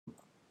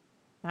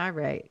All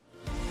right.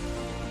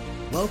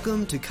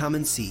 Welcome to Come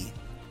and See,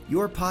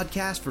 your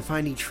podcast for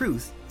finding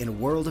truth in a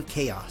world of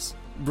chaos.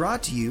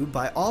 Brought to you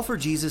by All for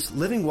Jesus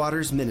Living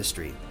Waters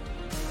Ministry.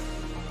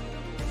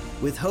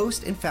 With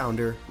host and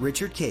founder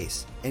Richard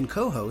Case and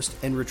co-host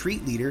and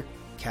retreat leader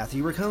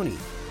Kathy Riccone.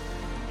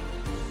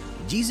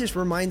 Jesus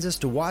reminds us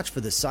to watch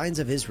for the signs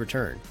of his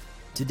return.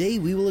 Today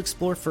we will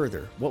explore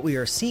further what we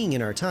are seeing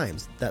in our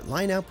times that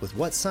line up with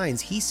what signs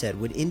he said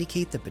would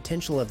indicate the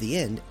potential of the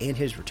end and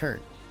his return.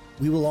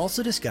 We will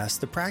also discuss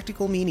the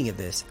practical meaning of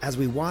this as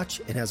we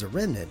watch and as a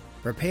remnant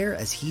prepare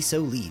as he so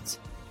leads.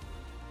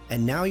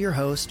 And now your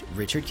host,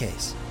 Richard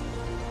Case.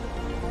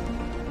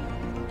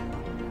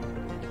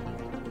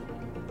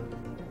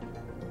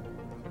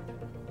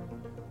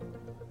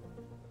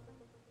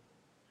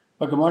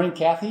 Well, good morning,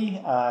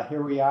 Kathy.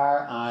 Here we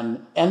are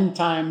on End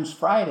Times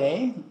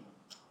Friday,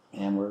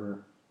 and we're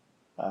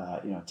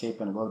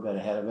taping a little bit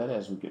ahead of it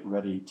as we get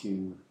ready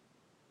to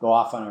go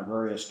off on our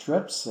various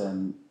trips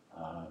and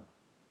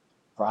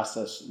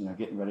process,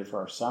 getting ready for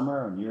our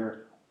summer. And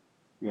you're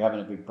having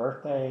a big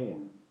birthday,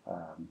 and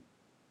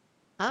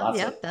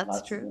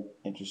that's true. Of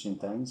interesting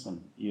things.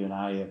 And you and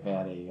I have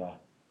had a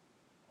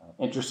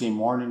interesting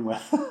morning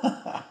with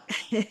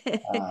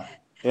internet.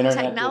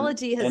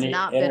 Technology has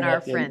not been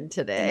our friend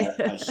today.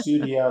 My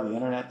studio, the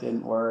internet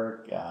didn't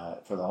work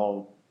for the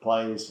whole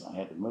place. I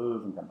had to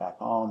move and come back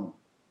home,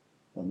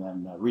 and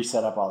then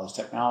reset up all this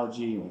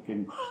technology. And we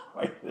couldn't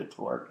quite get it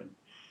to work, and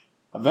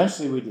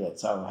eventually we did.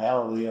 So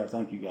hallelujah,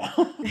 thank you, God.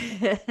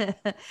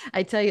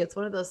 I tell you, it's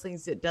one of those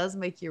things that does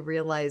make you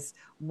realize,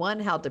 one,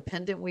 how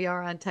dependent we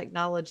are on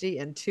technology,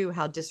 and two,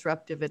 how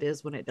disruptive it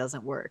is when it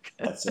doesn't work.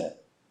 That's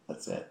it.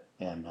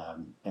 And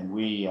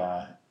we,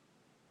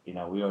 we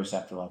always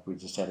have to, we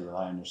just had to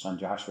rely on your son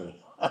Joshua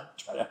to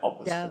try to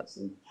help us. Yeah.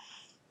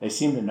 They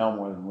seem to know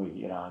more than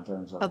we, in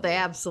terms of. Oh, they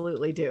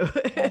absolutely do.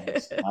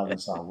 how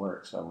this all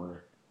works. So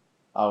we're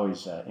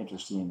always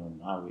interested in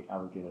how we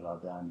get it all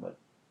done. But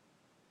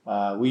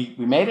we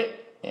made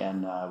it,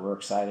 and we're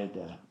excited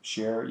to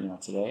share,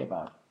 today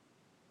about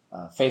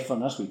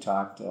faithfulness. We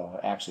talked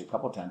actually a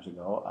couple of times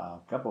ago.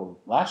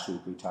 Last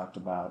week we talked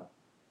about,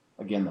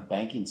 again, the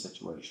banking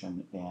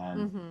situation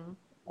and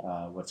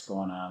what's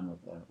going on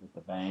with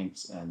the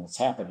banks and what's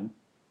happening.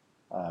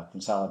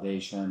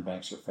 Consolidation,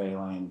 banks are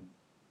failing.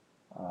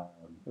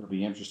 It'll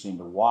be interesting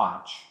to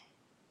watch.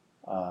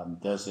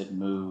 Does it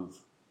move,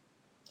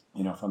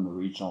 from the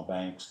regional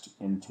banks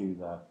into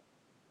the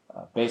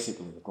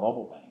basically the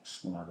global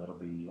banks? That'll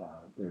be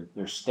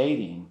they're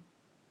stating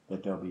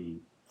that there'll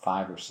be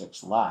 5 or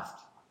 6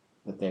 left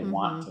that they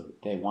want to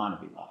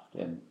be left,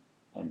 and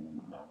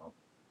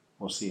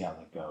we'll see how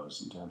that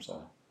goes in terms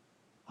of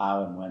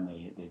how and when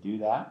they do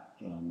that,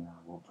 and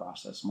we'll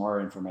process more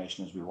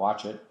information as we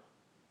watch it.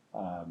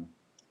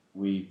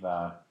 We've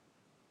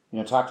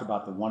talked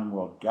about the one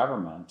world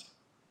government,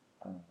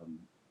 and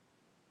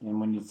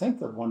when you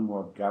think of one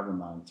world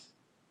government,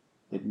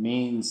 it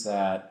means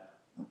that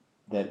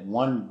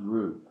one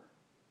group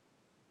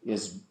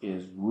is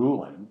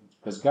ruling,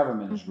 because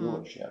government is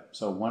rulership.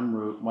 So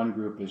one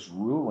group is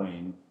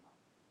ruling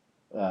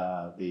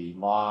the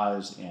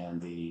laws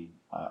and the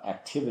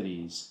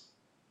activities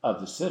of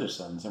the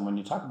citizens. And when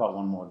you talk about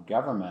one world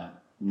government,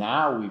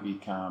 now we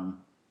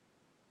become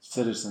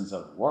citizens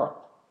of the world.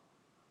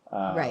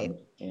 Right.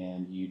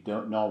 And you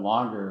no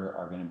longer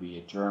are going to be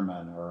a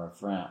German or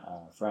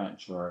a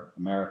French or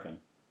American.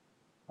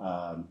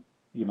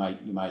 You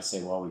might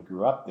say, well, we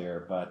grew up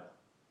there, but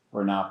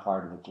we're now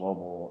part of the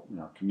global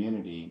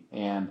community.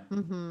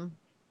 And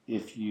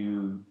if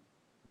you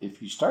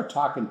start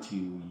talking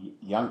to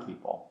young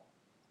people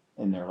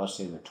in their, let's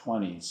say, their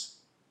 20s,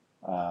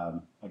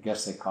 I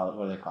guess they call it,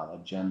 what do they call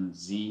it, Gen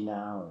Z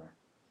now, or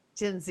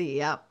Gen Z,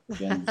 yeah.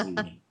 Gen Z,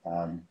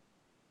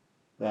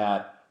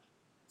 that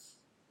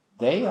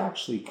they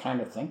actually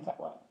kind of think that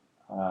way.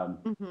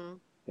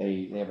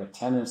 They have a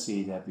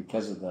tendency that,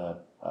 because of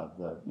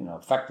the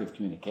effective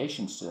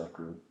communications to that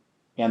group,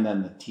 and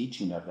then the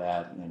teaching of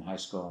that in high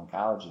school and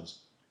colleges,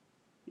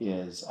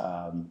 is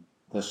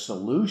the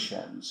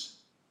solutions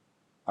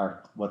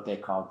are what they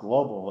call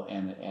global,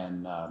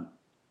 and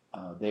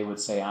they would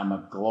say, I'm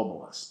a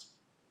globalist.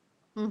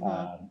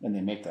 And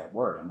they make that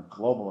word, I'm a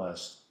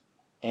globalist,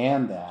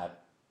 and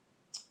that,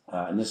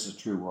 and this is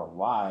true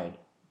worldwide,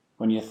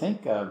 when you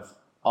think of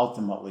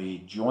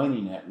ultimately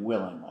joining it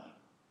willingly,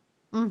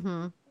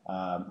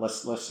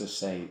 let's just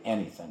say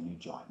anything you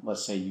join.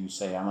 Let's say you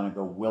say, I'm going to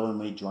go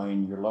willingly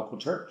join your local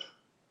church.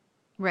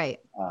 Right.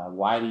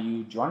 Why do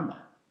you join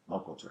that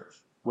local church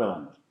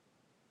willingly?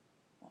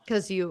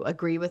 Because you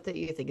agree with it,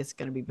 you think it's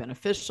going to be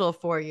beneficial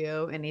for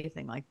you,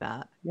 anything like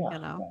that.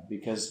 Yeah,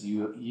 because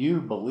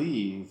you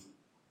believe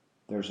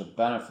there's a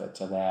benefit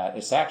to that.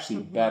 It's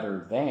actually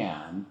better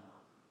than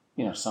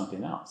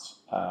something else.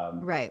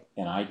 Right.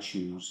 And I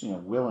choose,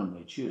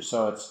 willingly choose.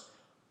 So it's,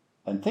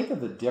 and think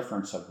of the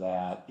difference of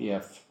that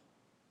if,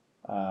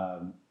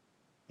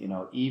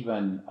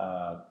 even,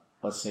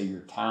 let's say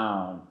your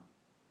town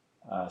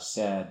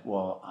said,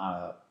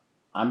 well,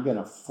 I'm going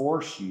to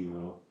force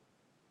you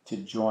to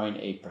join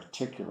a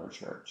particular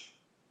church.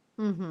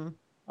 Mm-hmm.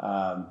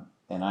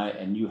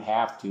 And you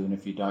have to, and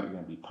if you don't, you're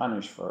going to be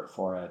punished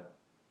for it.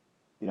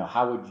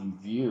 How would you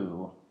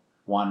view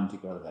wanting to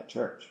go to that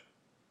church?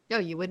 No,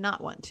 you would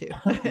not want to.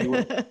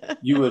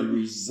 you would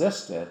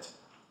resist it.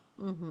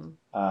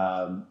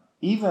 Mm-hmm.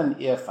 Even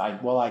if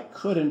I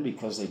couldn't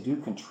because they do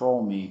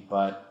control me,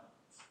 but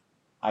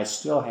I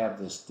still have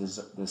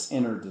this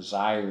inner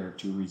desire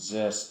to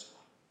resist,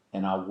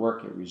 and I'll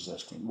work at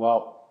resisting.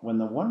 Well, when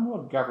the one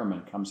world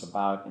government comes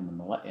about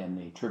in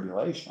the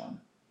tribulation,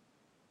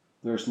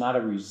 there's not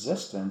a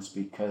resistance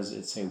because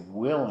it's a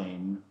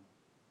willing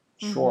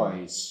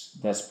choice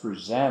that's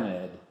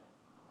presented.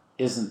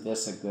 Isn't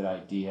this a good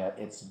idea?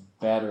 It's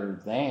better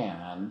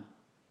than,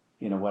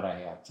 what I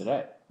have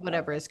today.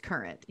 Whatever is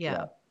current.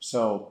 Yeah.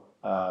 So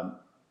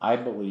I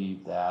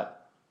believe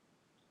that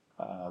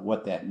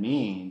what that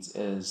means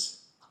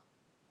is,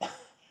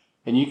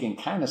 and you can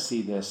kind of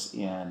see this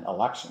in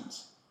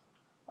elections.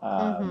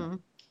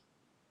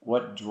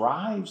 What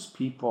drives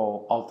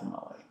people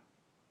ultimately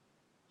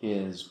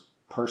is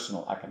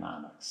personal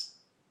economics.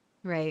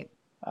 Right.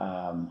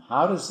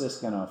 How does this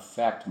going to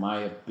affect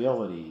my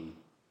ability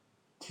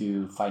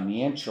to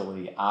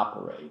financially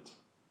operate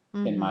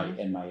in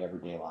my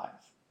everyday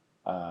life?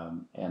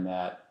 And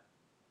that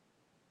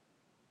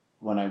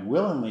when I'm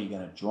willingly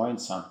going to join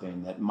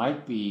something that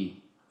might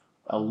be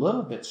a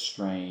little bit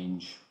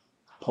strange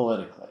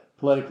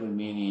politically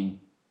meaning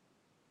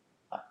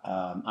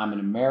I'm an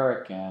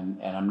American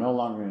and I'm no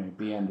longer going to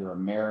be under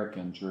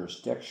American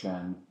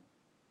jurisdiction.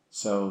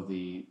 So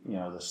the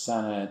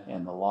Senate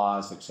and the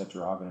laws, et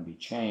cetera, are all going to be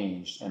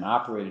changed and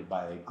operated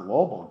by a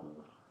global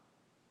group.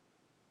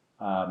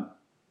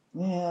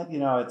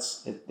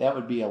 That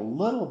would be a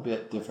little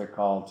bit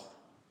difficult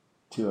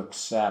to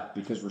accept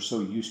because we're so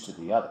used to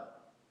the other.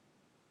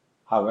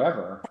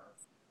 However,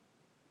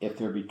 if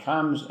there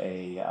becomes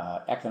a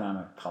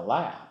economic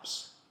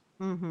collapse,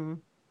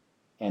 and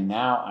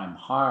now I'm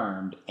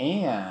harmed,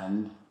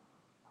 and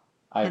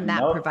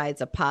that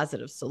provides a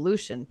positive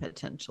solution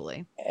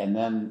potentially. And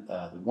then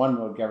the one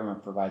world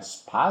government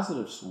provides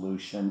positive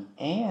solution,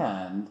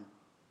 and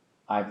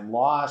I've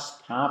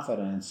lost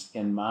confidence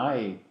in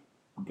my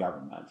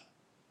government,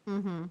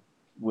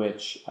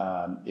 which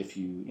if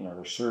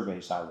there's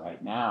surveys out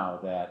right now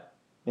that,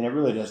 and it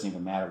really doesn't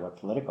even matter what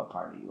political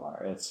party you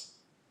are. It's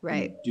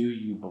right. Do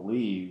you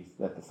believe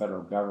that the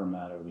federal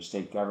government or the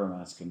state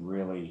governments can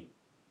really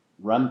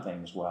run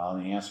things well?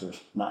 And the answer is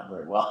not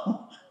very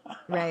well.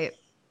 Right.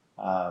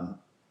 And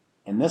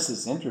this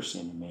is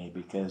interesting to me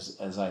because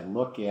as I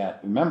look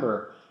at,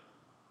 remember,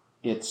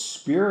 it's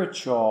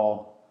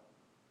spiritual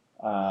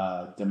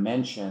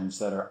dimensions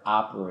that are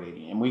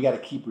operating, and we got to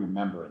keep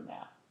remembering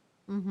that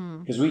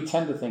because we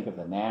tend to think of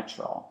the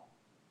natural,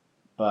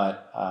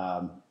 but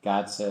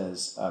God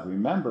says,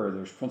 remember,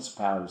 there's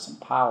principalities and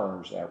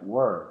powers at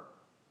work,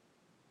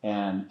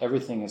 and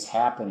everything is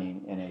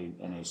happening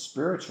in a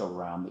spiritual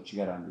realm that you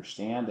got to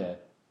understand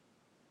it.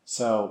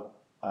 So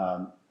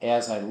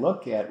as I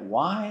look at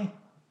why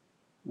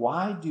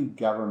do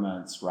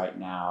governments right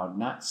now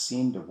not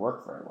seem to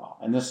work very well?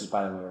 And this is,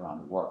 by the way,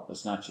 around the world.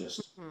 It's not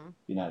just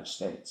the United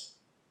States.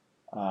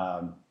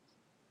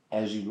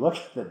 As you look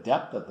at the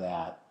depth of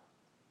that,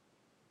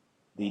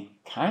 the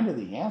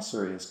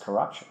answer is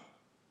corruption.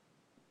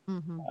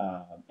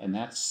 And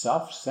that's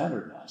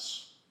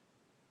self-centeredness.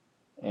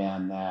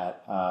 And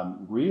that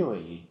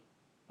really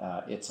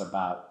it's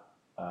about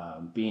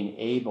being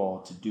able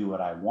to do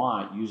what I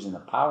want, using the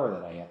power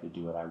that I have to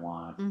do what I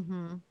want.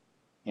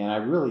 And I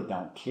really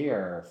don't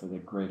care for the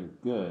greater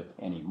good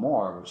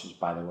anymore, which is,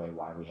 by the way,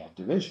 why we have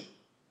division.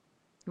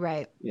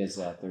 Right. Is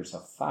that there's a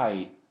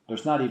fight,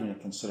 there's not even a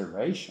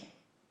consideration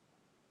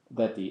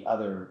that the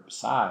other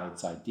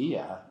side's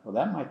idea, well,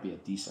 that might be a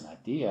decent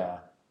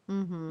idea.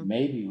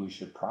 Maybe we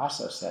should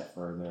process that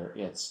further.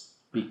 It's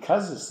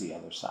because it's the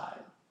other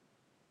side.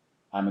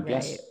 I'm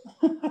against it.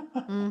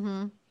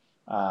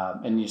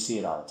 And you see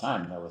it all the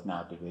time, with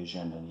now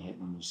division, and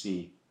you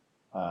see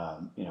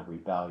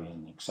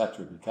rebellion,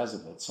 etc., because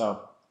of it.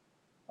 So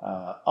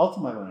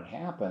ultimately, when it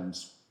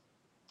happens,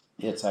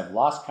 I've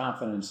lost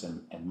confidence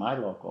in my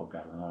local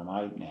government,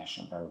 my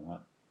national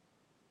government.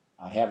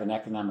 I have an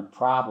economic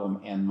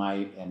problem, and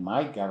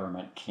my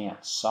government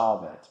can't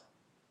solve it.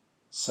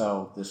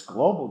 So this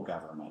global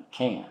government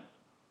can.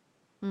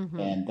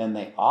 And then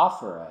they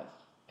offer it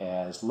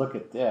as, look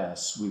at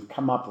this, we've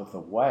come up with a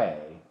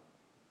way.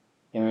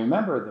 And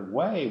remember, the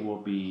way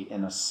will be,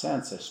 in a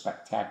sense, a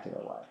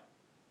spectacular way.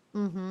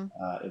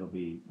 It'll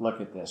be, look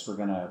at this, we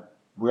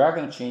are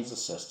going to change the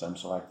system.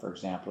 So, like, for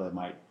example,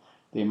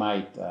 they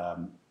might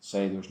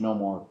say there's no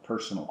more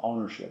personal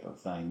ownership of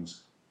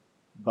things,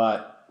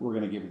 but we're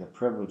going to give you the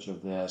privilege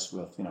of this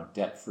with,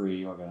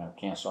 debt-free. We're going to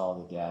cancel all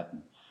the debt,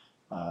 and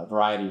a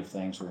variety of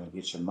things. We're going to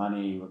get you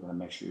money. We're going to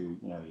make sure you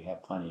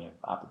have plenty of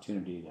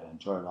opportunity to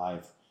enjoy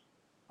life.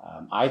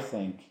 I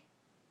think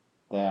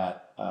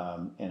that,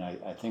 and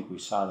I think we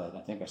saw that.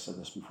 I think I said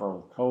this before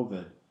with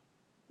COVID.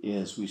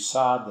 Is we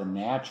saw the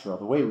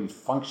way we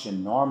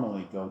function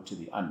normally go to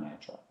the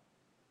unnatural.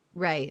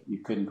 Right. You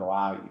couldn't go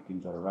out, you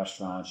couldn't go to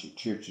restaurants, your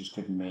churches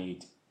couldn't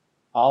meet.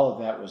 All of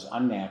that was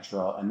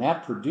unnatural, and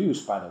that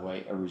produced, by the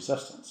way, a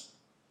resistance.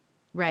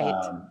 Right.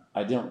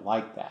 I didn't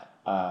like that.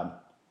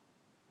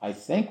 I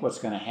think what's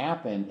going to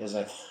happen is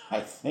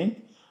I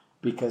think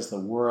because the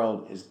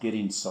world is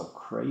getting so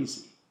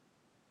crazy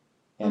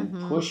and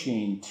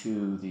pushing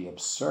to the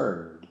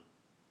absurd,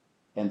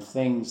 and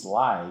things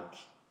like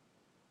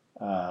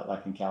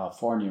in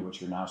California,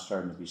 which are now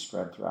starting to be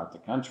spread throughout the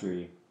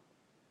country,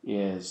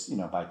 is,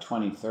 by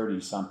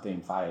 2030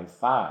 something,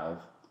 5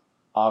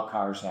 all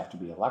cars have to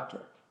be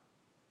electric,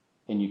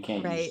 and you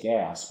can't use Right.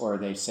 gas, or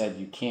they said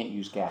you can't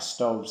use gas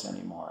stoves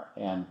anymore,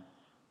 and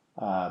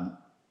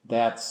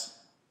that's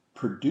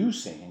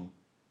producing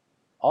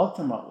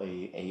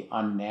ultimately a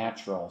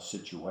unnatural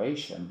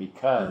situation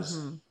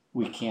because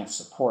we can't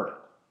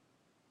support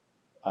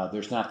it.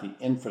 There's not the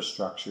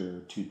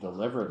infrastructure to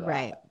deliver that.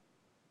 Right.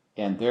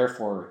 And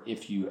therefore,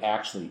 if you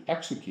actually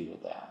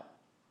executed that,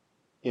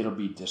 it'll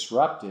be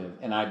disruptive.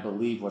 And I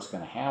believe what's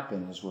going to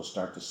happen is we'll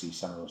start to see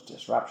some of those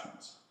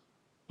disruptions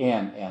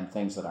and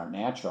things that aren't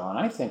natural. And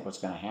I think what's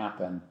going to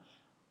happen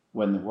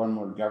when the one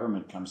world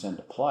government comes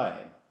into play,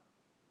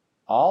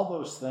 all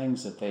those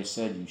things that they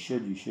said you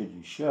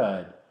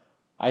should,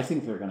 I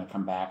think they're going to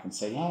come back and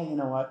say, yeah, you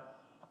know what?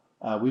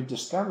 We've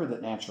discovered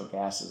that natural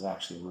gas is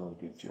actually a really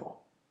good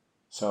fuel.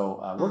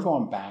 So we're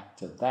going back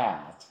to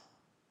that.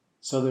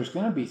 So there's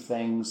going to be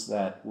things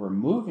that we're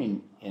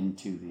moving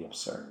into the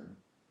absurd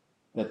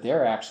that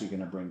they're actually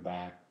going to bring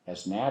back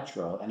as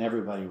natural, and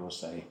everybody will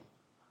say,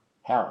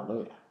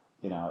 hallelujah,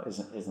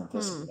 isn't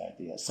this a good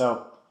idea?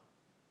 So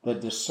the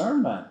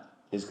discernment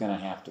is going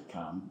to have to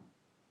come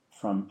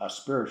from a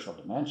spiritual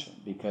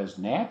dimension, because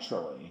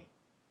naturally,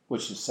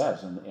 which it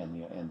says in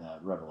the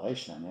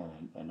Revelation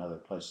and in other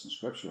places in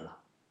Scripture,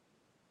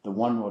 the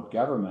one world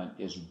government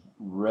is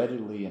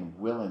readily and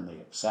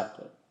willingly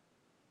accepted.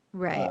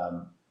 Right.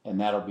 And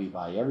that'll be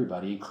by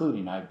everybody,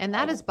 including And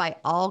that is by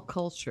all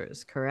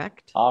cultures,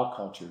 correct? all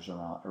cultures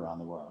around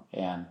the world.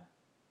 And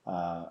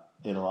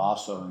it'll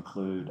also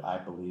include, I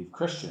believe,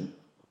 Christian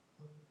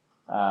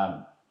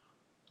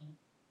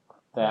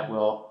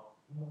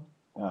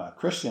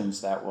Christians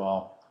that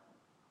will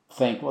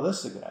think, well,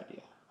 this is a good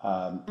idea,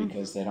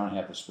 because they don't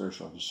have the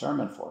spiritual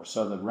discernment for it.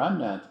 So the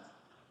remnant,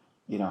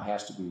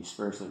 has to be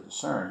spiritually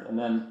discerned. And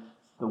then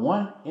the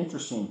one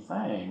interesting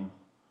thing,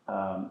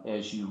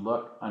 as you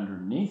look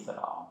underneath it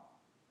all,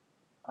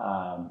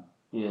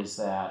 is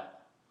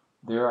that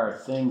there are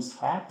things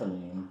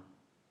happening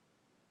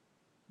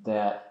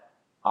that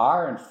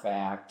are, in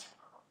fact,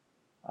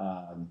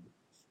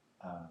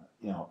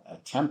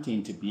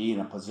 attempting to be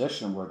in a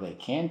position where they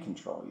can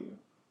control you.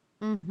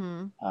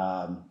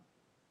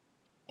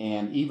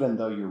 And even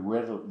though you're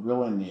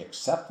willingly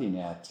accepting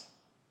it,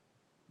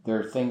 there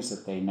are things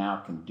that they now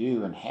can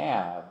do and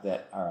have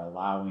that are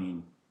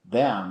allowing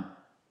them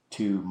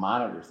to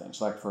monitor things.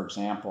 Like, for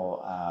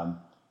example,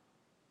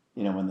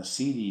 when the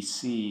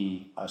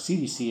CDC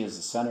is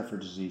the Center for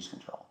Disease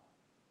Control.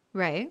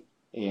 Right.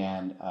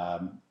 And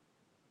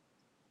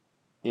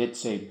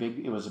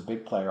it was a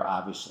big player,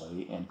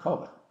 obviously, in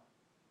COVID.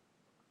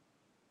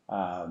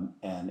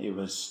 And it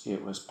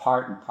was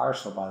part and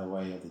parcel, by the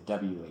way, of the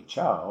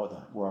WHO,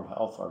 the World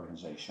Health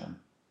Organization.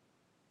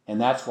 And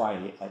that's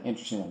why,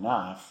 interesting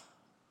enough,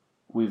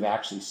 we've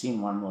actually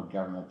seen one world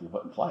government be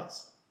put in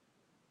place.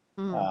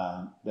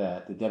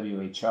 The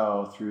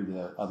WHO, through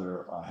the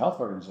other health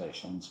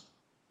organizations,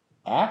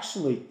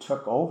 actually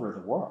took over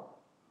the world.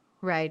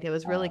 Right. It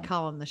was really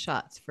calling the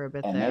shots for a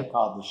bit and there. they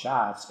called the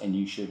shots, and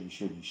you should,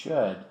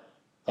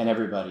 and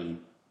everybody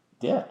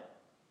did.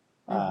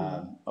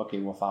 Okay,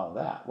 we'll follow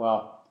that.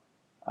 Well,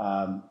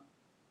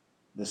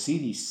 the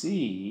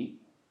CDC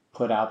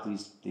put out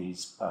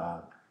these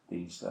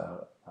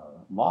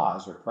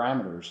laws or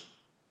parameters.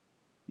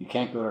 You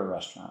can't go to a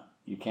restaurant.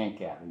 You can't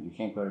gather. You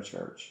can't go to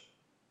church.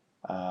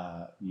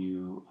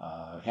 You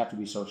have to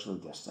be socially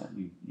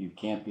distant. You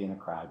can't be in a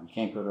crowd. You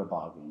can't go to a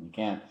ball game.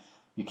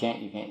 You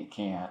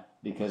can't,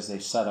 because they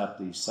set up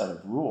these set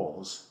of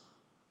rules.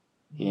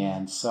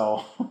 And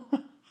so,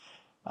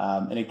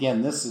 and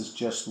again, this is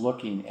just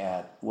looking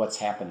at what's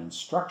happening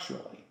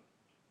structurally,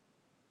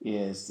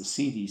 is the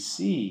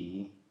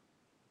CDC,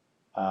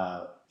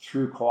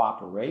 through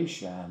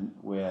cooperation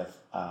with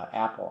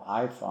Apple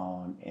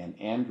iPhone and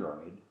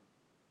Android,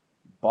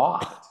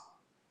 bought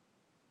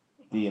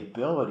the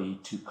ability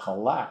to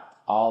collect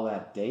all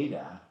that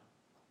data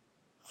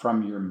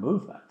from your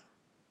movement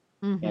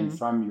and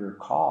from your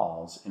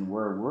calls and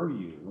where were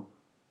you,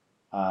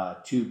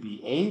 to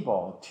be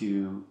able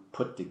to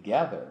put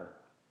together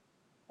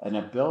an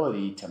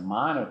ability to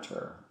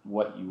monitor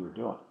what you were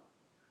doing.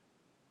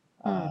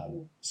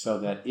 So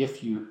that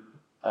if you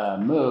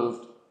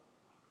moved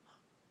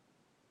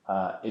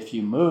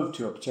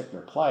to a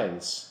particular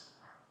place,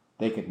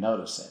 they could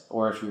notice it.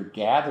 Or if you're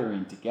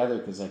gathering together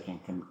because they can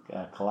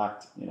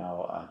collect,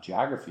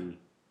 geography,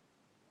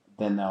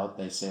 then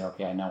they say,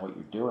 okay, I know what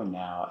you're doing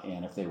now.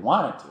 And if they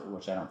wanted to,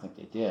 which I don't think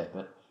they did,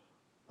 but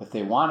if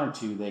they wanted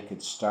to, they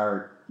could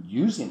start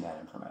using that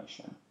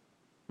information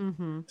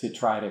Mm-hmm. to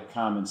try to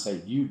come and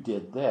say, you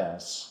did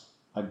this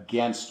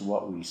against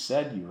what we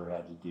said you were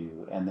had to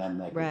do, and then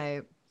they could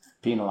Right.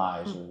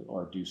 penalize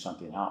or do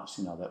something else,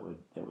 that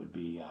would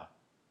be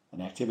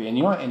an activity. And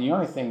the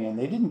only thing, and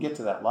they didn't get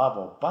to that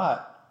level,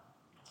 but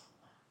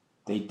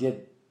they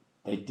did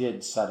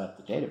set up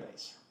the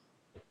database,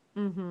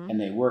 Mm-hmm. and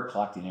they were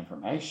collecting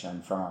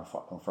information from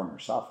our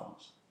cell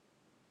phones.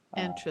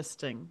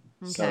 Interesting.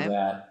 So Okay.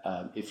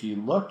 that if you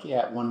look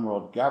at One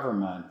World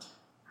Government,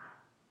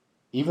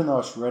 even though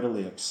it's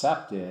readily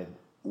accepted,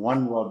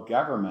 One World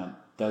Government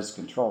does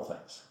control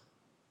things.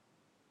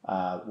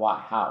 Why?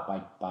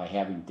 How? By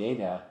having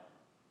data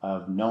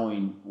of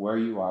knowing where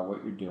you are,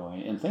 what you're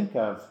doing, and think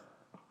of,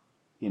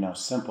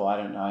 simple. I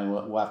don't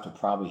know. We'll have to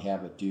probably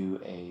have it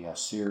do a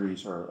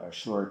series or a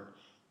short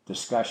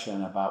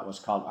discussion about what's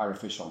called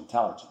artificial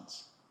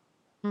intelligence.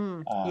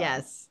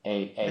 Yes.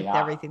 AI. With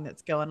everything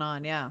that's going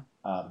on. Yeah.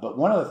 But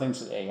one of the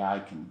things that AI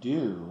can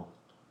do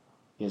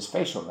is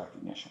facial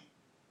recognition.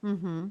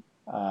 Mm-hmm.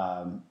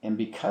 And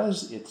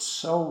because it's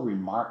so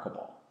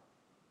remarkable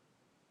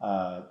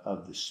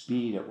of the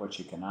speed at which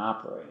it can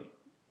operate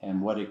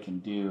and what it can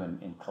do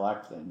and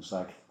collect things,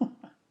 like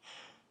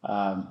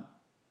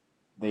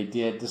they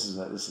did. This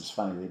is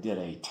funny. They did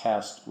a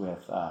test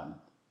with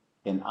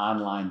an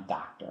online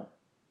doctor,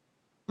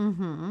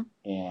 Mm-hmm.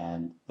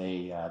 and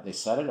they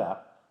set it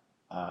up.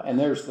 And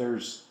there's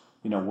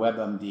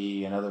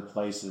WebMD and other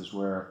places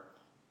where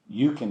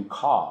you can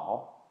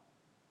call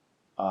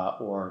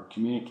or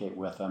communicate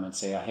with them and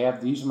say,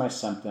 these are my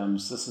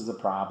symptoms. This is the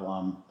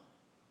problem.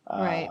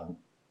 Right.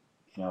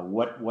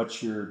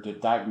 What's your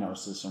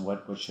diagnosis and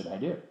what should I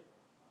do?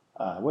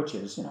 Which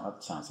is, it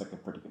sounds like a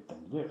pretty good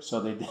thing to do.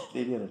 So they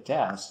did a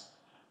test.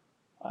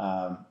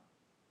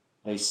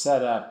 They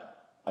set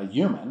up a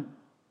human,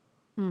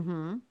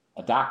 Mm-hmm.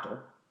 a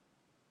doctor,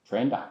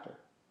 trained doctor,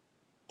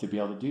 to be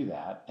able to do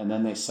that. And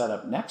then they set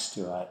up next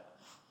to it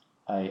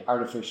a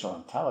artificial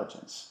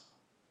intelligence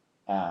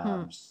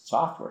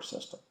software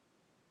system.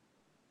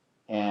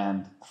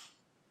 And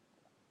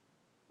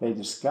they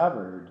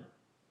discovered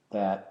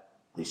that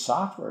the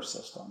software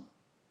system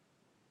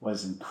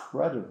was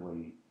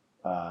incredibly,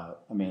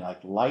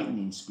 like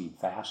lightning speed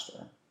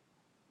faster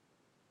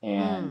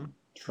and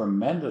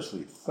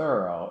tremendously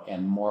thorough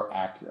and more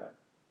accurate.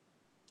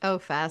 Oh,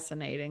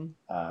 fascinating.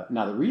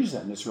 Now, the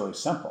reason is really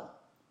simple.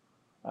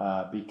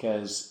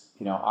 Because,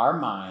 our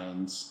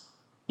minds,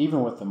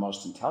 even with the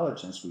most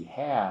intelligence we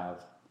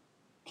have,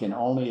 can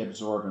only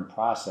absorb and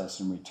process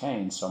and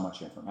retain so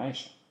much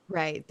information.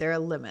 Right. There are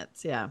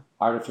limits. Yeah.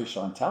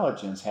 Artificial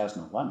intelligence has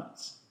no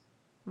limits.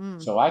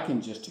 So I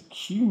can just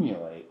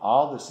accumulate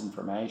all this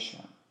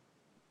information.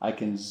 I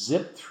can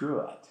zip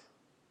through it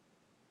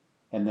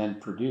and then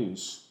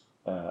produce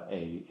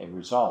a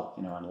result,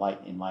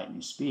 in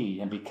lightning speed.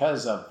 And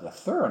because of the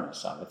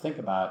thoroughness of it, think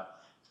about,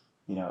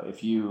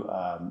 if you,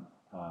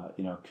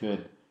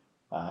 could,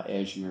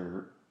 as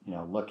you're,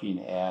 looking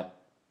at,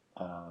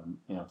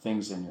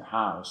 things in your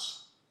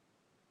house,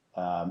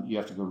 you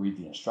have to go read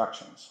the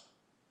instructions.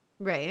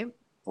 Right.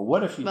 But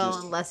what if you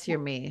unless you're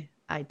me,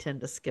 I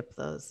tend to skip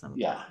those sometimes.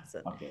 Yeah.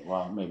 Okay.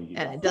 Well, maybe you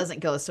and don't. It doesn't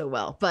go so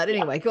well. But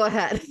anyway, go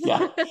ahead.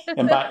 Yeah.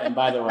 And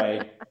by the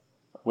way,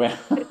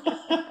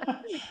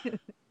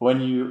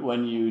 when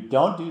you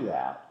don't do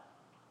that,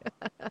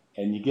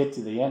 and you get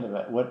to the end of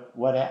it,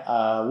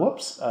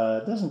 whoops,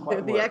 it doesn't quite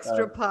work. The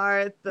extra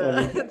part,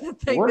 the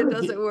thing that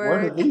doesn't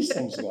work. Where do these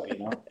things go?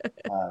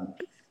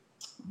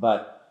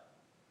 But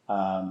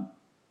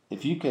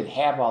if you could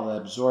have all that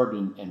absorbed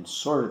and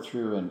sorted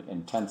through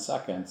in 10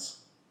 seconds,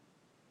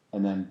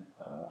 and then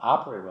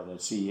operate with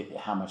it, see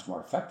how much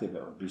more effective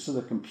it would be. So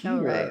the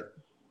computer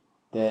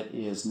that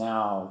is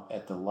now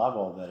at the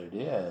level that it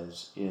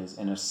is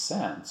in a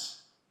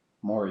sense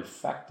more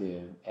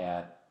effective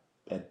at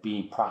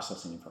being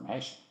processing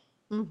information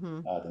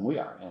than we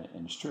are,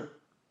 and it's true.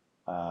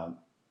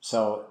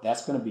 So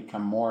that's going to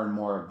become more and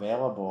more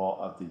available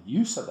of the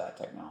use of that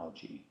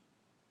technology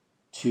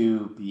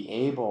to be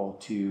able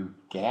to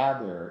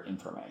gather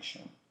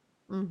information,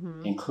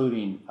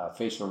 including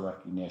facial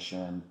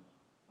recognition,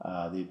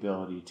 the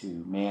ability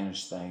to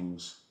manage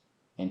things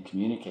and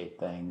communicate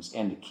things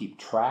and to keep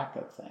track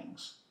of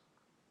things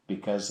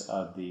because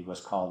of what's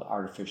called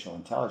artificial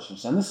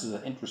intelligence. And this is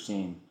an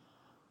interesting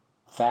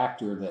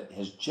factor that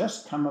has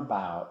just come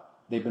about.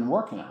 They've been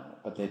working on it,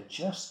 but it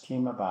just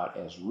came about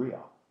as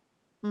real.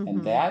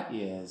 And that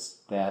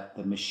is that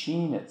the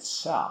machine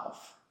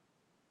itself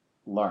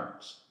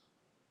learns.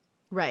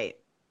 Right.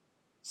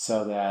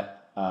 So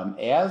that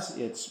as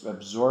it's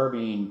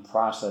absorbing,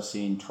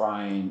 processing,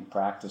 trying,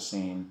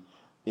 practicing,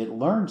 it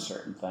learns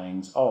certain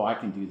things. Oh, I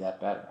can do that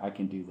better. I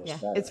can do this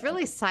better. It's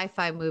really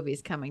sci-fi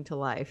movies coming to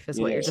life is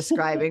what you're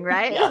describing,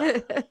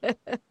 right?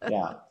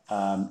 Yeah.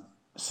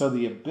 So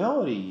the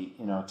ability,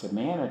 to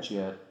manage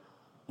it,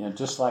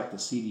 just like the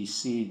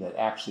CDC that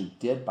actually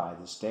did buy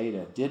this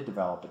data, did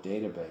develop a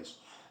database,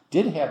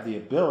 did have the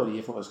ability,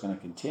 if it was going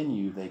to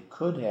continue, they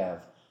could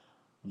have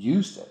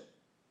used it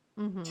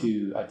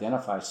to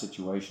identify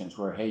situations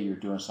where, hey, you're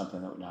doing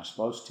something that we're not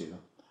supposed to.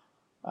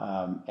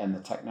 and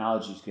the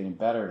technology is getting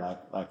better.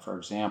 Like for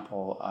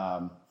example,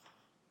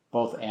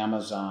 both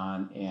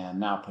Amazon and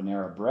now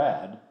Panera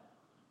Bread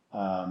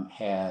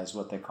has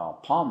what they call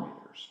palm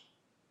readers.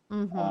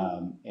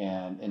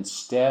 And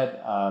instead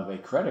of a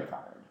credit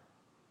card,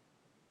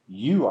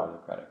 you are the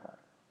credit card.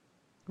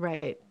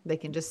 Right. They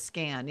can just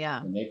scan.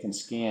 Yeah. And they can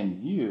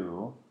scan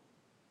you.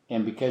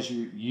 And because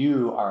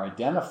you are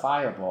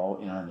identifiable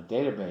in a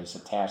database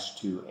attached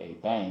to a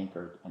bank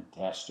or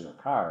attached to a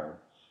card,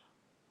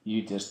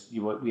 we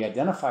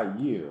identify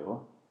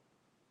you,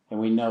 and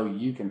we know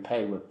you can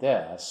pay with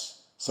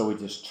this, so we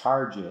just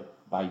charge it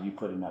by you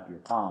putting up your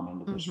palm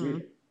into this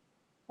reader.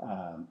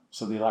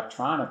 So the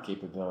electronic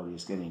capability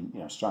is getting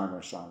stronger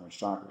and stronger and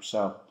stronger.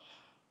 So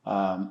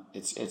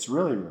it's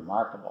really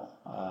remarkable.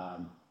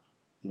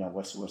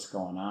 What's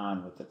going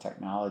on with the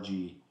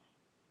technology,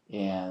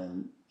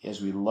 and as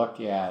we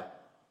look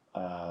at,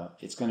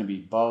 it's going to be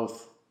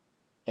both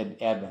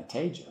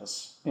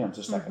advantageous,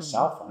 just like a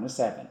cell phone. It's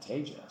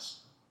advantageous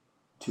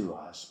to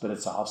us, but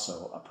it's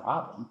also a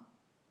problem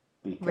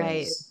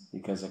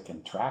because it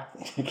can track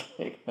things,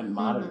 it can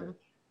monitor,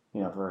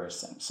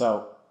 various things.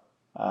 So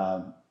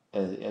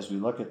as we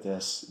look at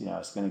this,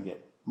 it's going to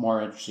get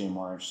more interesting.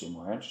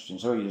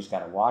 So you just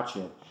got to watch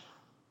it.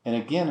 And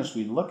again, as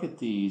we look at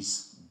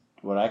these,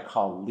 what I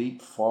call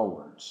leap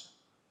forwards,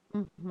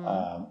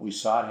 we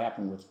saw it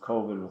happen with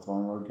COVID, with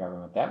one world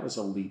government. That was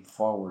a leap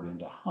forward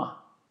into,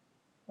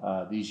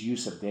 these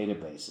use of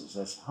databases.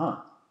 That's,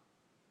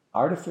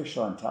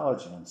 artificial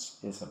intelligence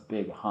is a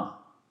big,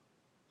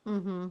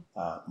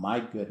 my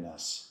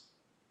goodness.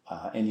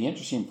 And the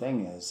interesting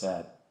thing is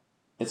that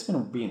it's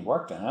been being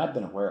worked on, and I've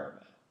been aware of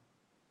it.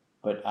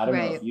 But I don't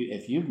know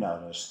if you've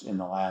noticed in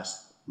the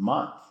last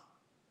month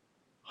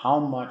how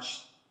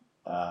much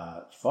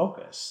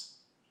focus,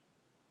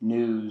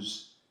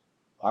 news,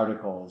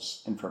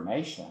 articles,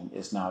 information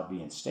is now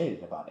being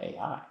stated about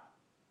AI.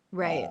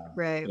 Right.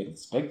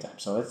 It's big time.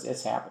 So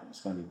it's happening.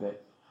 It's going to be big.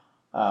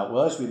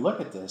 Well, as we look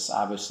at this,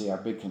 obviously our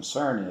big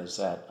concern is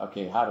that,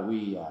 okay, how do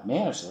we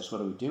manage this? What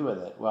do we do with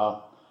it?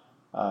 Well,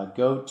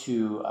 go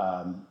to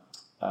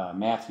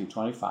Matthew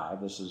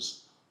 25. This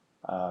is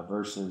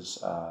verses,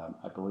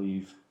 I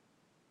believe,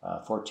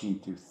 14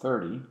 through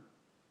 30.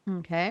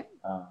 Okay.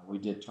 We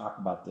did talk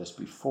about this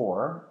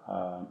before,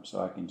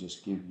 so I can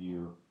just give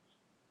you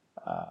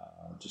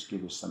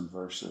some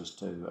verses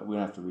to. We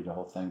don't have to read the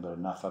whole thing, but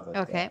enough of it.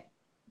 Okay.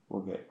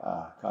 We'll get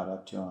caught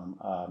up to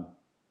them.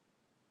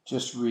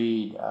 Just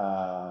read,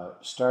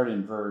 start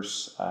in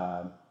verse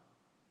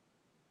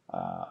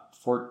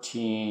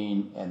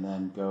 14, and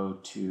then go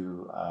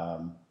to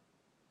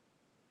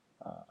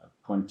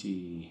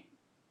 23,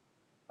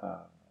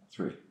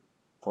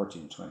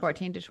 14 to 23.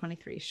 14 to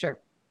 23, sure.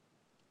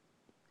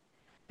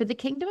 For the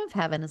kingdom of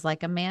heaven is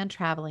like a man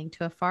traveling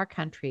to a far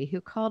country,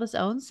 who called his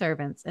own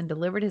servants and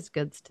delivered his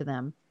goods to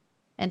them.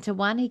 And to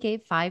one he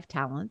gave 5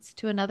 talents,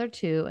 to another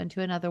 2, and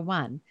to another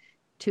 1,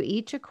 to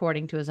each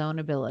according to his own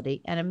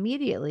ability. And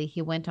immediately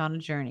he went on a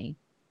journey.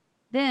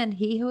 Then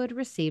he who had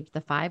received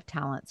the 5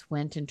 talents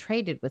went and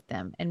traded with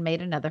them, and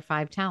made another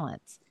 5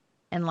 talents.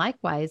 And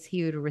likewise he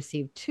who had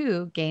received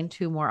 2 gained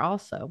 2 more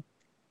also.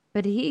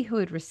 But he who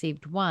had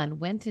received 1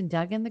 went and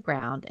dug in the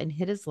ground, and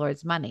hid his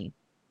Lord's money.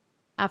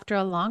 After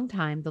a long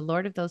time, the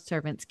Lord of those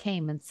servants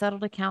came and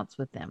settled accounts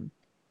with them.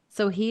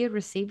 So he had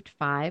received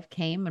 5,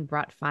 came and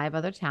brought 5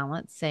 other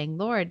talents, saying,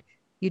 Lord,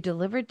 you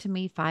delivered to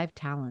me 5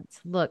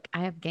 talents. Look, I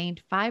have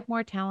gained 5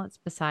 more talents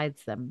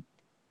besides them.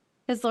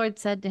 His Lord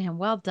said to him,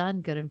 Well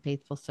done, good and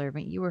faithful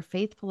servant. You were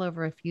faithful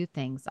over a few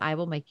things. I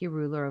will make you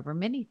ruler over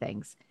many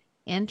things.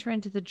 Enter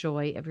into the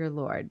joy of your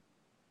Lord.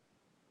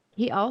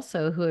 He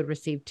also, who had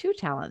received 2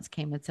 talents,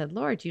 came and said,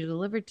 Lord, you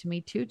delivered to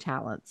me 2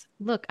 talents.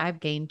 Look, I've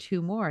gained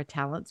 2 more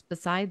talents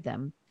beside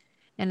them.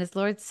 And his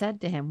Lord said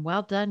to him,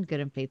 Well done,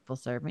 good and faithful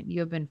servant. You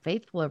have been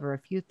faithful over a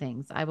few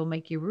things. I will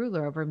make you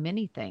ruler over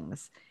many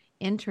things.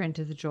 Enter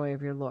into the joy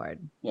of your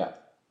Lord. Yeah.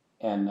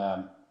 And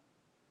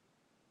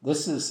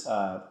this is,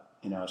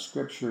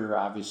 scripture,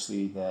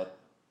 obviously, that,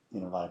 a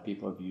lot of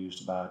people have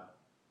used about,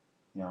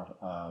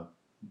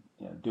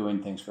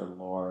 doing things for the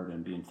Lord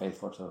and being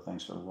faithful to the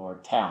things for the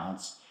Lord,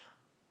 talents.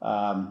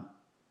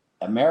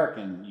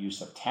 American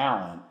use of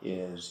talent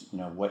is,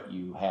 what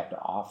you have to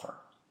offer.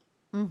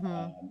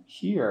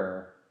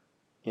 Here,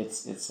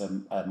 it's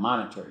a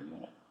monetary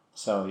unit.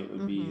 So it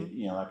would be,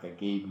 like I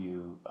gave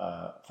you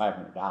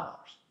 $500.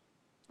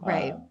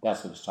 Right.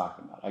 That's what it's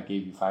talking about. I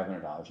gave you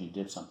 $500. You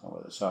did something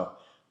with it. So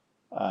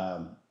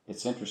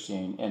it's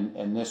interesting.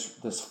 And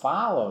this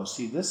follows.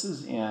 See, this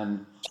is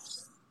in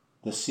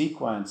the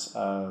sequence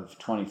of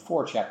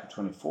chapter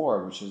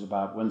 24, which is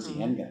about when's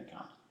the end going to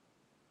come.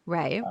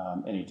 Right.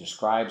 And he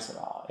describes it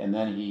all. And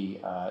then he,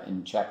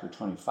 in chapter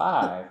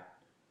 25,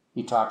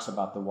 he talks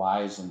about the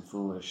wise and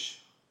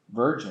foolish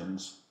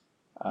virgins,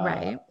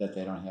 that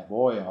they don't have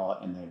oil,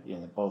 and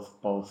they're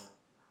both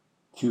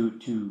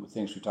two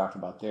things we talked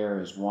about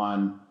there is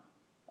one,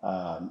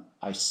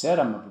 I said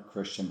I'm a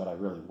Christian, but I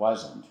really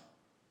wasn't.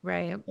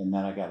 Right. And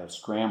then I got to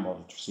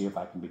scramble to see if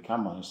I can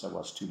become one. He said,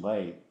 well, it's too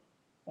late.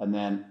 And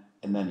then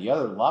then the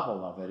other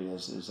level of it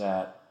is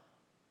that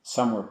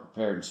some were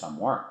prepared and some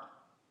weren't,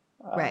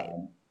 Right.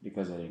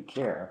 because they didn't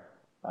care.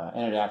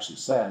 And it actually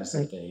says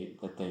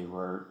that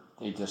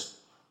they just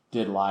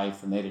did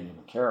life and they didn't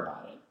even care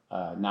about it.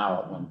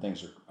 Now, when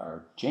things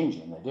are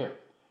changing, they do.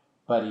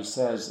 But he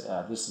says,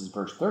 this is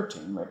verse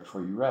 13, right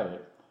before you read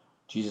it.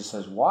 Jesus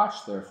says,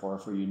 "Watch therefore,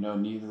 for you know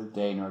neither the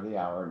day nor the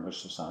hour in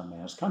which the Son of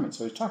Man is coming."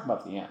 So he's talking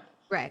about the end.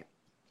 Right.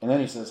 And then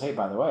he says, "Hey,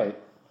 by the way,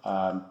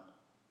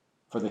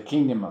 for the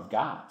kingdom of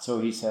God." So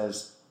he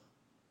says,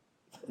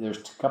 there's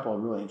a couple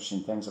of really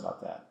interesting things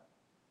about that.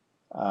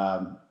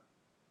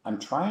 I'm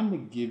trying to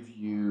give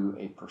you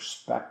a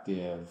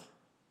perspective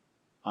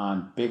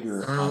on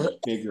bigger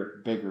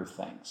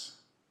things.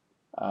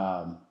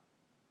 The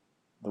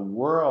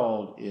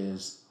world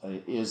is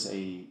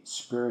a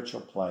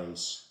spiritual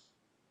place.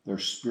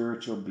 There's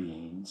spiritual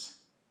beings.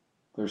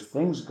 There's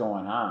things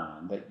going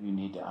on that you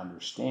need to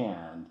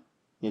understand.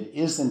 It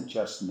isn't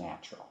just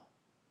natural.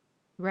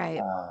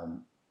 Right.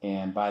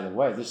 And by the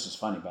way, this is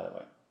funny, by the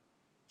way.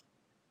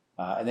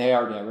 I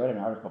read an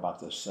article about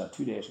this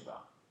 2 days ago.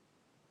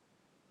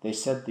 They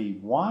said the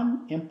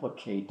one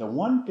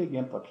big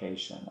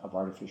implication of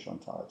artificial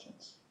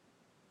intelligence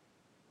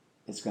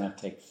is going to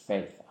take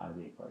faith out of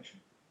the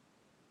equation.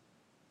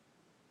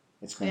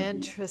 It's going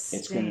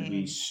to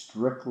be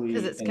strictly,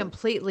 because it's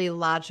completely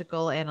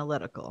logical,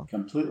 analytical.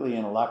 Completely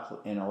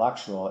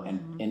intellectual,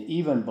 and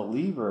even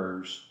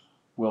believers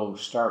will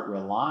start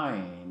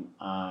relying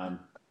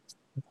on,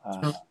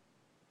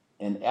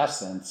 in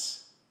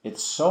essence,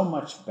 it's so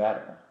much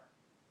better,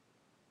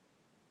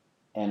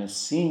 and it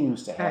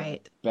seems to have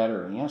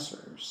better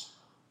answers.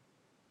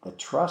 The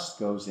trust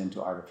goes into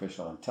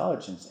artificial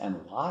intelligence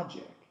and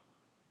logic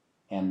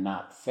and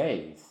not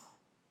faith,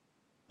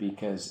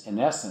 because in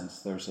essence,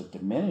 there's a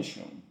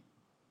diminishing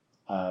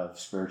of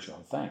spiritual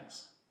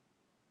things.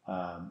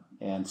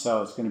 And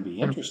so it's going to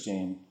be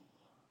interesting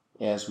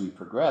as we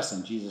progress.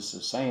 And Jesus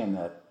is saying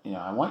that,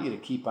 I want you to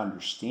keep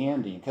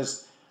understanding,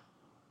 because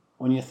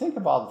when you think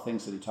of all the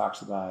things that he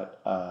talks about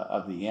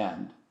of the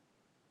end,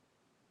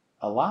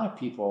 a lot of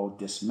people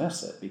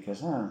dismiss it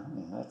because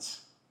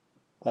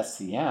that's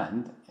the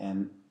end,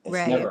 and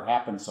it's never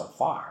happened so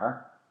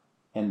far,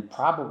 and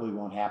probably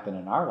won't happen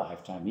in our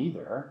lifetime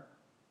either.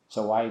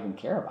 So why even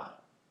care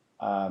about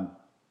it?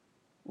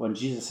 When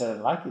Jesus said,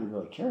 "I'd like you to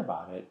really care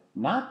about it,"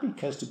 not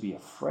because to be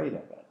afraid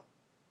of it,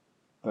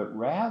 but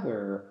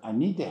rather I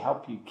need to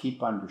help you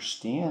keep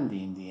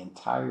understanding the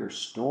entire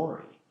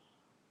story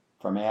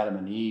from Adam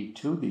and Eve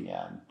to the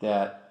end,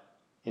 that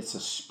it's a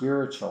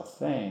spiritual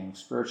thing,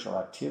 spiritual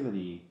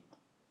activity,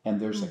 and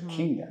there's a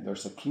kingdom.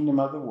 There's a kingdom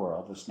of the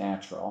world that's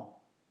natural.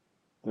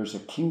 There's a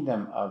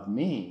kingdom of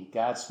me,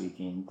 God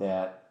speaking,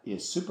 that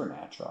is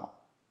supernatural,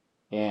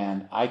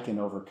 and I can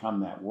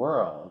overcome that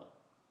world.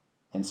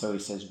 And so he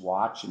says,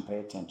 watch and pay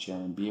attention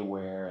and be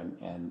aware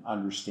and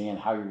understand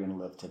how you're going to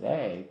live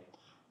today.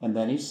 And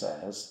then he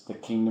says, the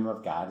kingdom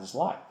of God is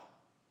life.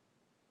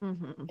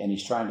 And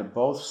he's trying to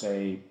both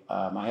say,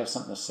 I have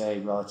something to say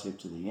relative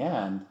to the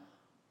end,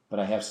 but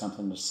I have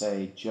something to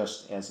say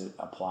just as it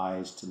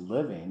applies to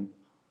living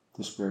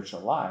the spiritual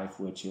life,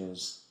 which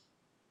is,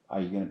 are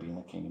you going to be in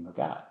the kingdom of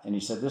God? And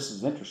he said, this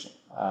is interesting,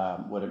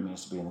 what it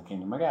means to be in the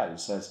kingdom of God. He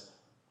says,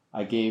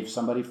 I gave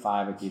somebody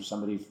 5, I gave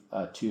somebody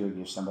 2, I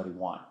gave somebody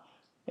 1.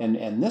 And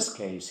in this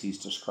case, he's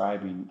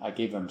describing, I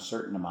gave him a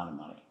certain amount of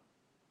money.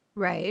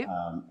 Right.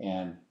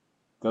 And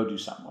go do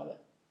something with it.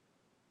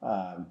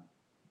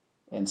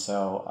 And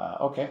so,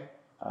 okay.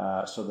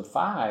 So the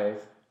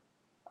 5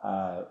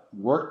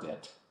 worked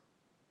it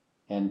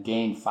and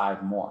gained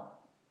 5 more.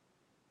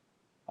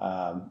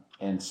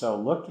 And so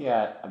look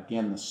at,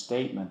 again, the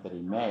statement that he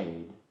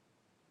made.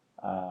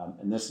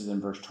 And this is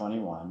in verse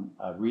 21.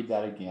 Read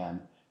that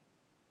again.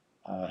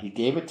 He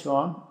gave it to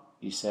him.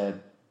 He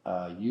said,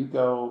 you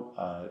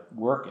go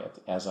work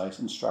it as I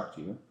instruct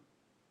you.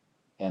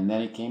 And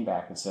then he came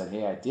back and said,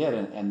 hey, I did.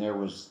 And there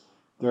was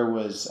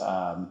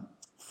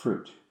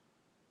fruit.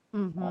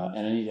 And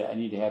I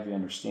need to have you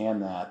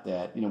understand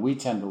that we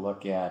tend to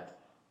look at,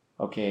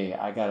 okay,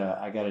 I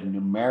gotta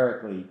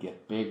numerically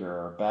get bigger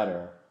or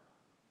better.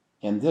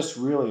 And this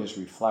really is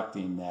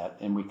reflecting that,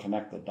 and we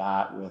connect the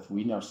dot with,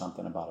 we know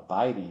something about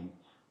abiding.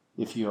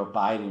 If you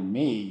abide in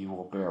me, you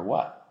will bear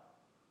what?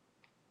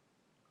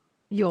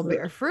 You'll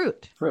bear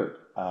fruit. Fruit.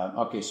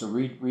 Okay, so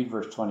read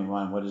verse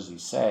 21. What does he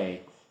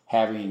say?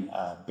 Having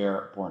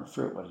borne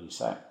fruit, what did he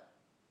say?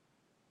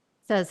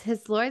 Says,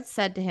 his Lord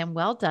said to him,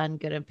 well done,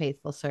 good and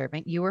faithful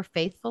servant. You were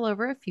faithful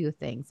over a few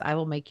things. I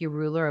will make you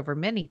ruler over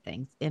many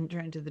things. Enter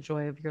into the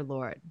joy of your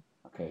Lord.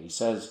 Okay, he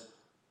says,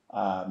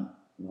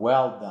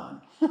 well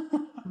done.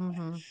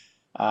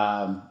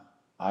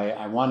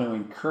 I want to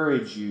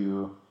encourage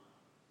you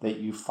that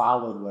you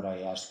followed what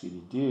I asked you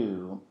to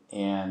do,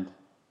 and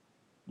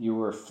you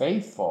were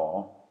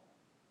faithful.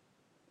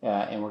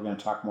 And we're going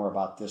to talk more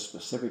about this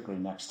specifically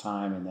next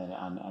time, and then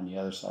on the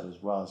other side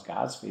as well as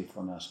God's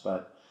faithfulness.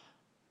 But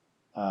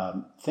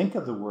think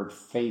of the word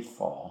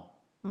faithful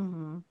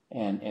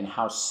and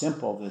how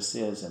simple this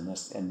is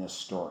in this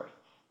story.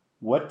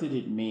 what did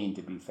it mean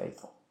to be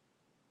faithful?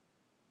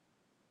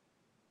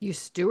 You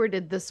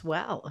stewarded this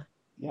well.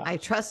 Yeah. I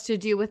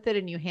trusted you with it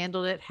and you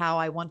handled it how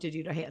I wanted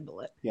you to handle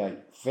it. Yeah.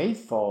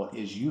 Faithful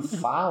is you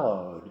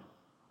followed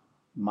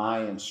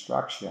my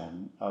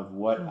instruction of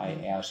what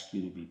I asked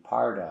you to be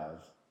part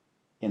of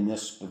in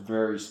this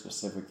very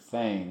specific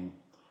thing.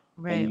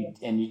 Right.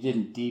 And you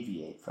didn't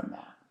deviate from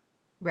that.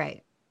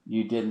 Right.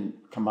 You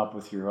didn't come up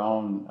with your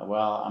own,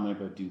 well, I'm going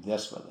to go do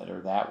this with it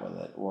or that with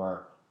it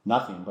or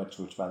nothing,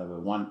 which by the way,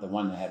 the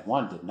one that had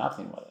one did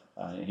nothing with it.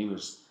 And he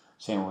was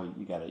saying, well,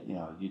 you got to,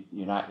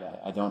 you're not,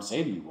 I don't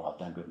say to you, well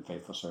done, good and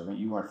faithful servant.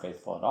 You weren't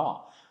faithful at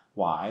all.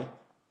 Why?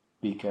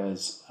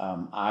 Because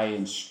I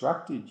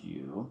instructed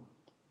you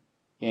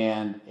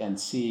and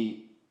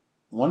see,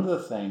 one of the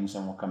things,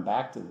 and we'll come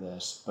back to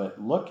this,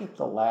 but look at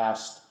the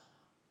last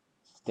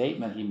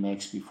statement he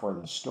makes before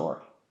the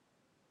story.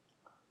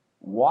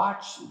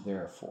 Watch,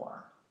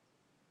 therefore,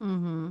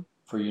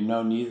 for you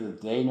know neither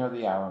the day nor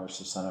the hour in which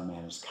the Son of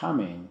Man is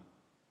coming.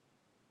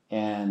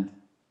 And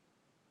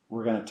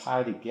we're going to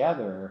tie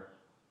together,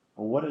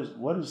 well,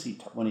 what is he,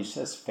 when he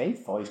says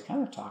faithful, he's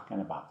kind of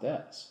talking about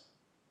this,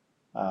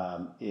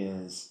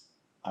 is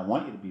I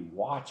want you to be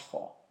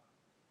watchful.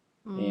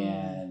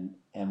 And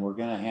we're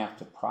going to have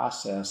to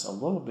process a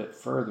little bit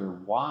further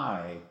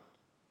why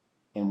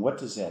and what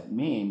does that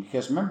mean?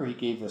 Because remember, he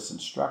gave this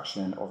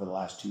instruction over the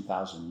last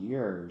 2,000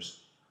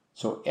 years.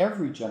 So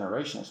every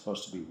generation is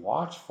supposed to be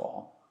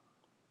watchful.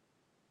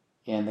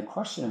 And the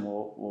question,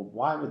 well,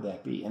 why would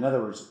that be? In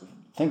other words,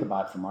 think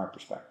about it from our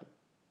perspective.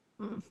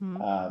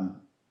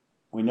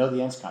 We know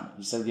the end's coming.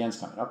 He said the end's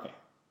coming. Okay.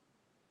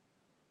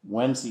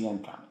 When's the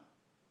end coming?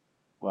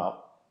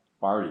 Well,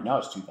 we already know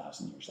it's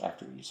 2,000 years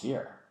after he's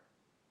here.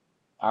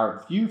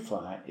 Our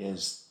viewpoint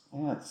is,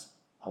 it's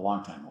a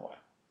long time away.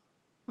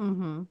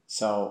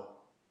 So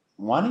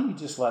why don't you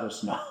just let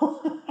us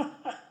know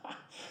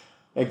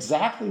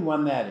exactly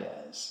when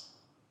that is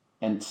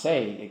and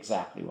say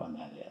exactly when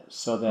that is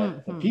so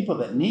that the people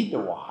that need to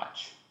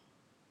watch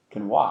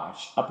can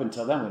watch. Up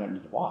until then, we don't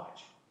need to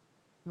watch.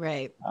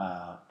 Right.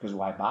 Because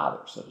why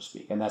bother, so to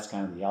speak? And that's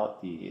kind of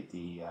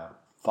the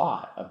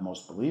thought of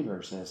most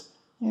believers is,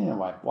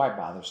 why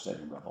bother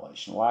studying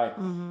Revelation?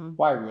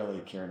 Why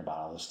really caring about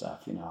all this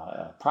stuff?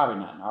 Probably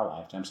not in our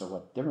lifetime, so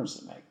what difference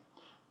does it make?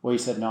 Well, he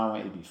said, no, I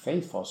want you to be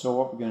faithful. So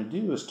what we're going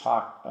to do is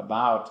talk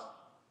about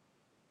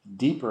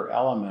deeper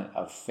element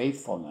of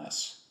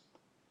faithfulness,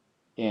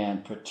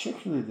 and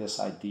particularly this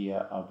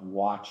idea of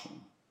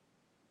watching.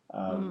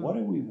 What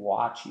are we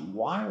watching?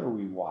 Why are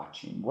we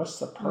watching? What's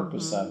the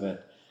purpose of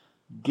it?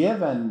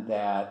 Given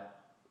that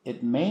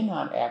it may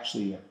not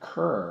actually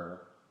occur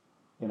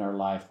in our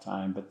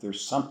lifetime, but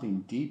there's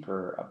something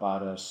deeper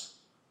about us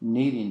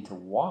needing to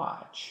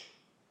watch.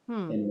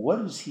 And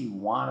what does he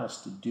want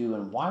us to do?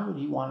 And why would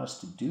he want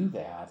us to do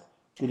that?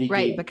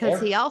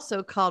 Because he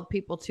also called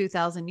people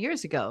 2,000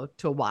 years ago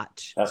to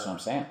watch. That's what I'm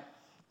saying.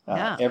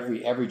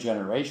 Every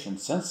generation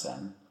since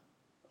then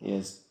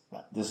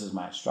this is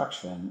my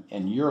instruction.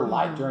 And your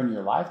life during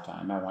your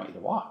lifetime, I want you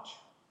to watch.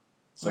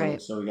 So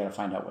we got to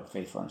find out what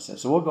faithfulness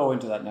is. So we'll go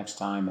into that next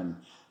time, and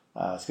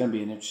it's going to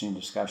be an interesting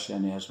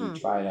discussion as we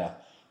try to,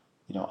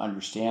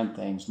 understand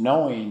things,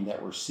 knowing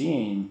that we're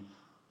seeing.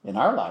 In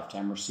our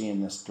lifetime, we're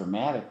seeing this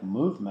dramatic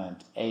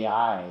movement.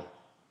 AI,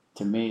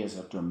 to me, is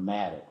a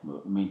dramatic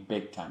movement,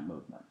 big-time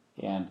movement.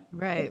 And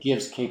it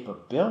gives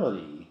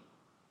capability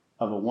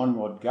of a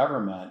one-world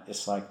government.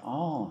 It's like,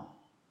 now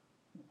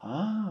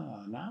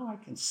I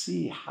can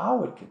see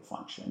how it could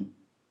function.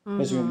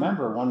 Because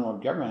remember,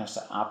 one-world government has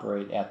to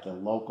operate at the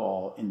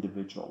local,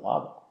 individual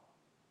level.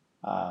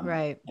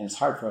 And it's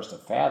hard for us to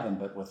fathom,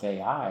 but with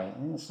AI,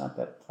 it's not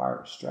that far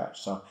of a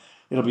stretch. So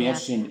it'll be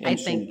interesting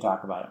to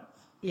talk about it.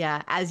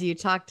 Yeah, as you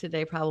talked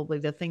today, probably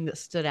the thing that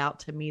stood out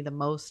to me the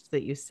most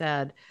that you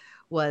said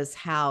was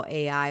how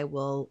AI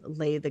will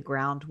lay the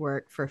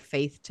groundwork for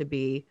faith to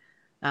be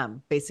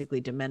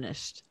basically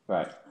diminished.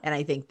 Right. And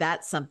I think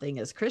that's something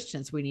as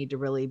Christians we need to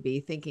really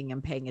be thinking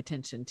and paying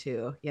attention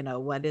to.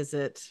 What is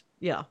it?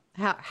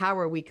 How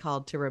are we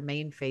called to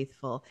remain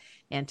faithful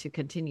and to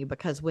continue?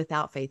 Because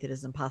without faith, it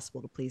is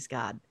impossible to please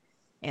God.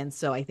 And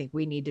so I think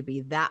we need to be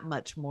that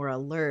much more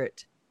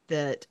alert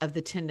of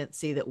the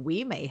tendency that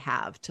we may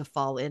have to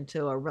fall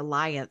into a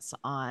reliance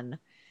on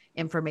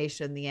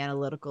information, the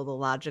analytical, the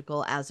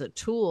logical, as a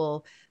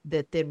tool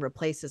that then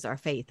replaces our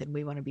faith. And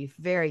we want to be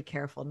very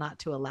careful not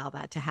to allow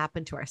that to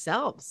happen to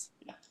ourselves.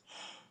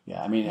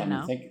 Yeah. I mean,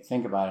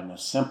 think about it in a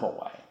simple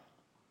way.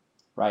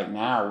 Right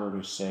now, we're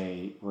to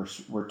say,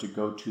 we're to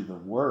go to the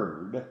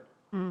Word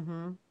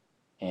and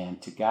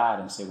to God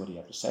and say, what do you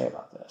have to say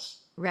about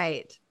this?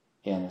 Right.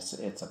 And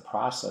it's a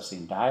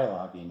processing,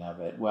 dialoguing of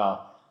it.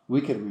 Well, we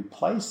could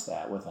replace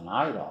that with an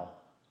idol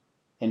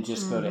and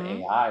just go to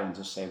AI and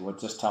just say, well,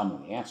 just tell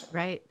me the answer.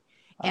 Right.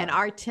 And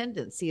our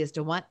tendency is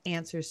to want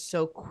answers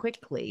so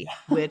quickly,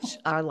 which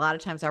a lot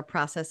of times our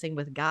processing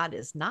with God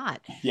is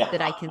not. Yeah.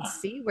 That I can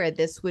see where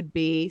this would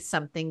be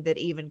something that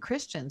even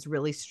Christians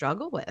really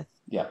struggle with.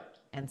 Yeah.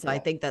 And so I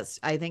think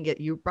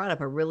you brought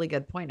up a really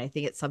good point. I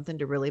think it's something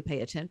to really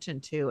pay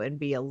attention to and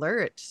be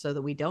alert so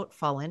that we don't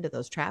fall into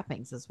those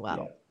trappings as well.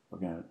 Yeah, we're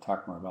going to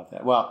talk more about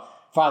that. Well,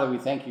 Father, we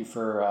thank you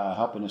for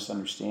helping us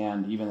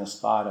understand even this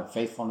thought of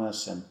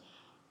faithfulness. And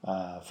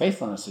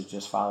faithfulness is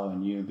just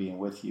following you, being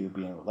with you,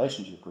 being in a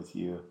relationship with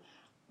you.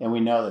 And we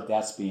know that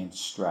that's being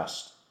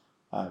stressed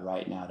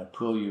right now to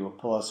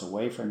pull us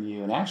away from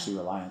you and actually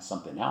rely on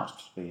something else,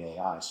 particularly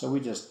AI. So we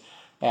just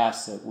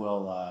ask that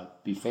we'll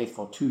be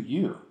faithful to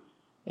you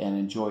and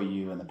enjoy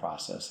you in the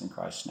process. In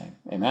Christ's name,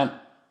 amen.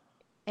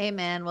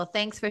 Amen. Well,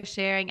 thanks for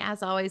sharing.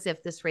 As always,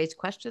 if this raised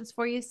questions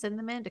for you, send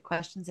them in to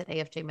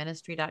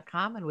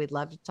questions@afjministry.com, and we'd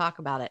love to talk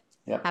about it.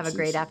 Yep, Have a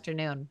great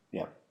afternoon.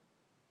 Yep.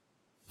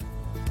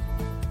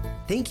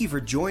 Thank you for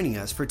joining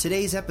us for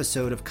today's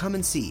episode of Come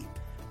and See,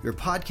 your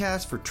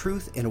podcast for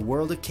truth in a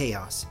world of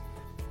chaos.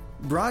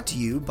 Brought to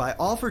you by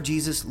All for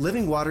Jesus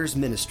Living Waters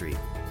Ministry.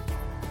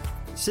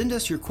 Send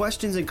us your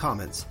questions and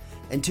comments,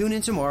 and tune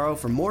in tomorrow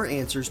for more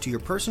answers to your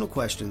personal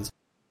questions.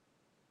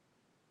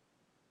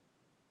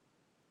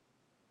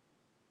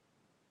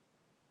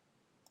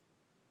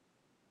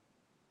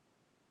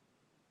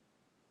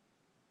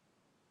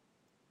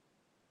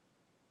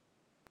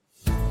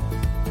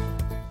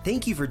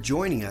 Thank you for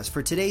joining us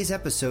for today's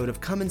episode of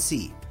Come and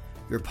See,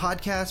 your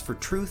podcast for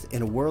truth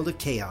in a world of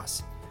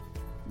chaos.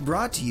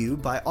 Brought to you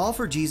by All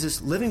for Jesus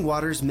Living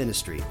Waters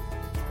Ministry.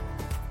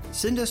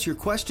 Send us your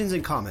questions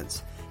and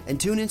comments, and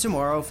tune in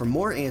tomorrow for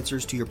more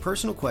answers to your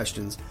personal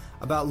questions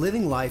about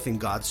living life in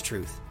God's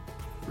truth.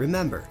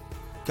 Remember,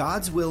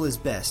 God's will is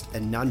best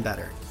and none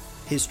better.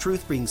 His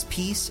truth brings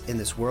peace in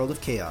this world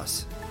of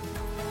chaos.